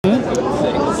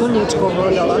Niczego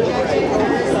dala. It's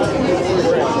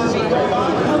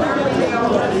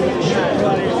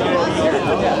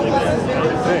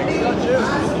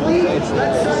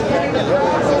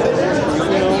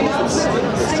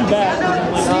too bad.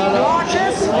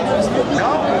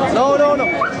 No.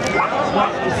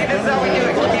 That's how we do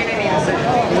it. Community decision.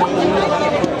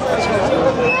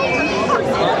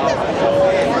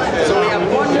 So we have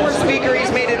one more speaker.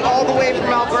 He's made it all the way from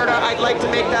Alberta. I'd like to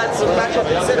make that some special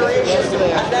consideration,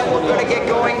 and then we're going to get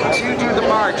going to do the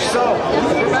march. So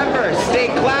remember, stay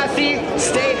classy,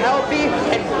 stay healthy,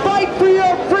 and fight for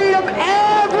your freedom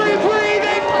every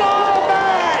breathing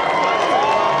moment!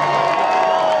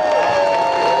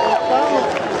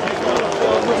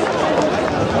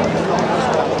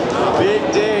 Big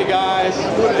day, guys.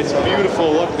 It's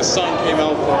beautiful. Look, the sun came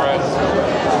out for us.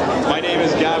 My name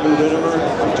is Gavin Rittimer.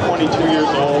 I'm 22 years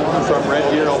old. I'm from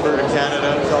Red Deer, Alberta,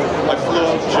 Canada. I flew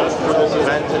out just for this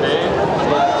event today.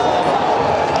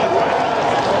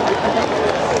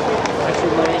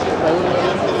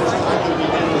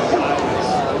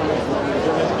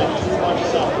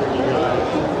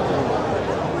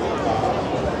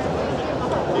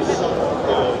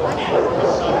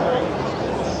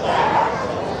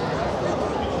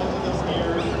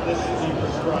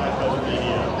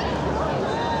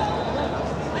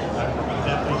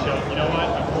 You know what?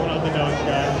 I'm pulling out the notes,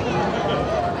 guys.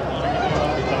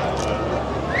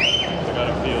 I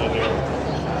gotta feel it here.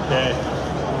 Okay.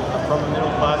 I'm from a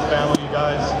middle-class family, you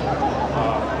guys.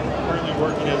 I'm currently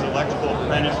working as an electrical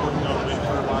apprentice, working on wind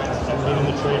turbines. I've been in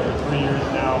the trade for 3 years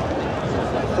now.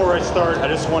 Before I start, I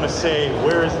just want to say,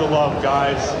 where is the love,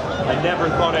 guys? I never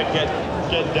thought I'd get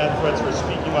death threats for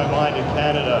speaking my mind in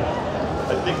Canada.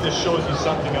 I think this shows you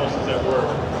something else is at work.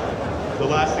 The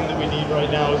last thing that we need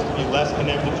right now is to be less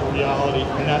connected to reality,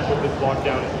 and that's what this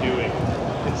lockdown is doing.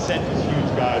 Consent is huge,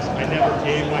 guys. I never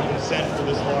gave my consent for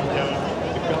this lockdown.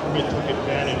 The government took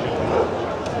advantage of it.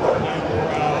 I'm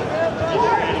proud to be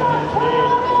standing here today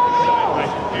beside my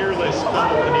fearless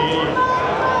fellow Canadians.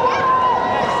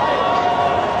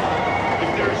 If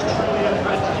there is truly a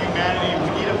threat to humanity, we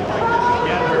need to fight this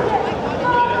together.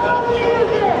 We need to help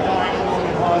young people dying alone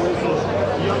in hospitals.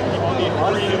 Young people need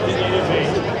freedom to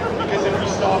innovate. Because if we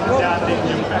stop that, they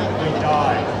can effectively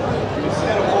die.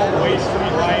 Instead of all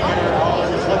wastefully lying in our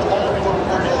dollars, let's all do our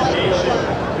part as a nation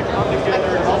to come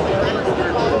together and help the people who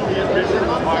are truly at risk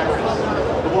of the virus.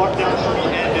 The lockdown should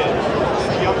be ended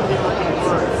so young people can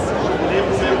work, and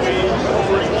implement ways of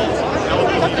supporting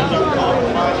elderly and youth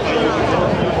compromised by using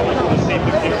healthy young people to save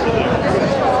the kids to live.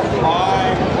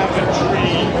 I have a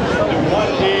dream that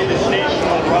one day this nation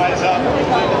will rise up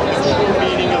and live the true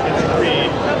meaning of its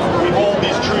creed. We hold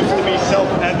these truths to be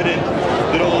self-evident,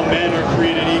 that all men are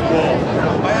created equal.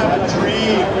 I have a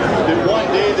dream that one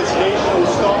day this nation will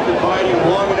stop dividing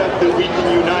long enough that we can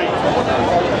unite.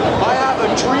 I have a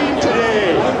dream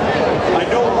today. I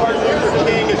know Martin Luther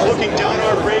King is looking down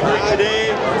our bravery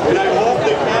today, and I hope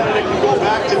that Canada can go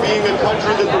back to being a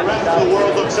country that the rest of the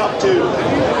world looks up to.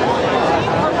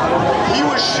 He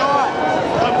was shot,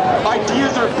 but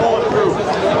ideas are bulletproof.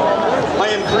 I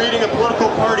am creating a political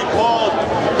party called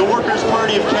the Workers'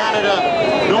 Party of Canada.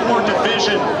 No more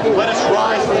division. Let us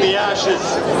rise from the ashes.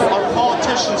 Our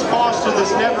politicians foster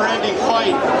this never-ending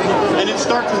fight, and it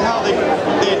starts with how they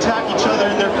attack each other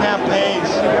in their campaigns.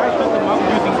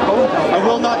 I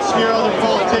will not smear other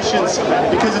politicians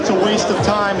because it's a waste of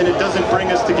time and it doesn't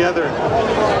bring us together.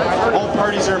 All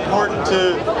parties are important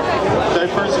to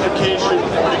diversification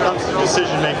when it comes to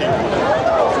decision-making.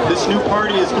 This new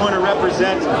party is going to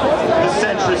represent the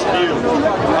centrist view,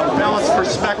 a balanced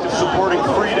perspective supporting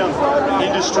freedom,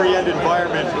 industry, and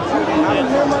environment.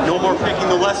 No more picking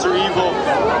the lesser evil.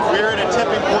 We are at a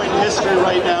tipping point in history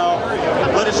right now.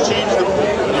 Let us change the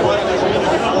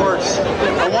course.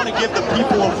 I want to give the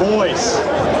people a voice.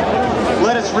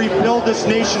 Let us rebuild this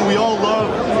nation we all love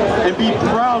and be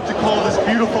proud to call this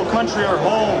beautiful country our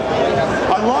home.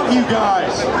 I love you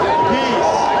guys.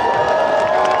 Peace.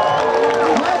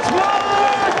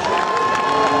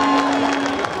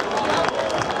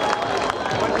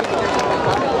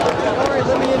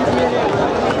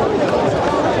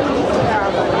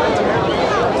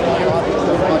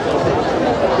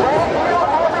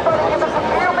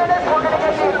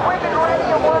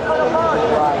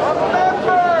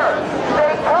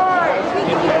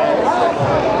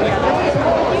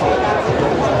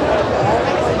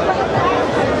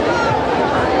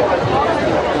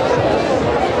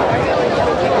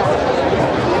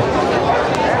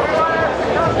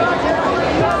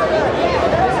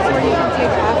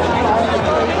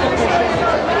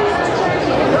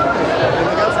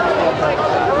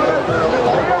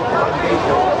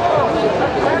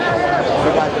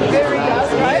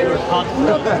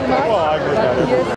 Well, I agree with that.